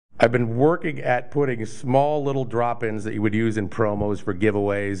I've been working at putting small little drop-ins that you would use in promos for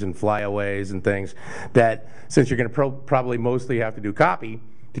giveaways and flyaways and things that, since you're going to probably mostly have to do copy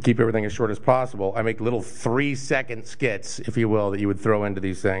to keep everything as short as possible, I make little 3-second skits, if you will, that you would throw into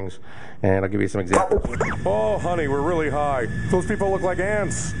these things. And I'll give you some examples. Oh, honey, we're really high. Those people look like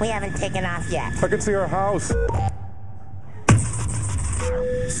ants. We haven't taken off yet. I can see our house.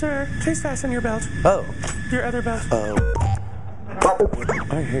 Sir, please fasten your belt. Oh. Your other belt. Oh.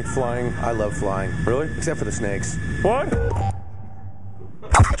 I hate flying. I love flying. Really? Except for the snakes. What?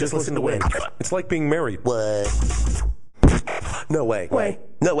 Just listen to wind. It's like being married. What? No way. Way.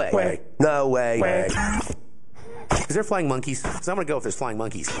 No way. Way. No way. Way. Is there flying monkeys? Because I'm going to go if there's flying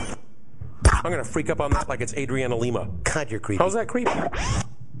monkeys. I'm going to freak up on that like it's Adriana Lima. God, you're creepy. How's that creepy?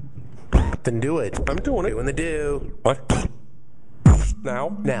 Then do it. I'm doing it. Doing the do. What?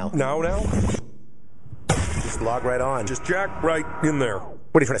 Now? Now. Now? Just log right on. Just jack right in there.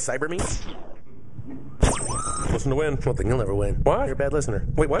 What, are you trying to cyber me? Listen to win. One thing, you'll never win. What? You're a bad listener.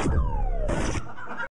 Wait, what?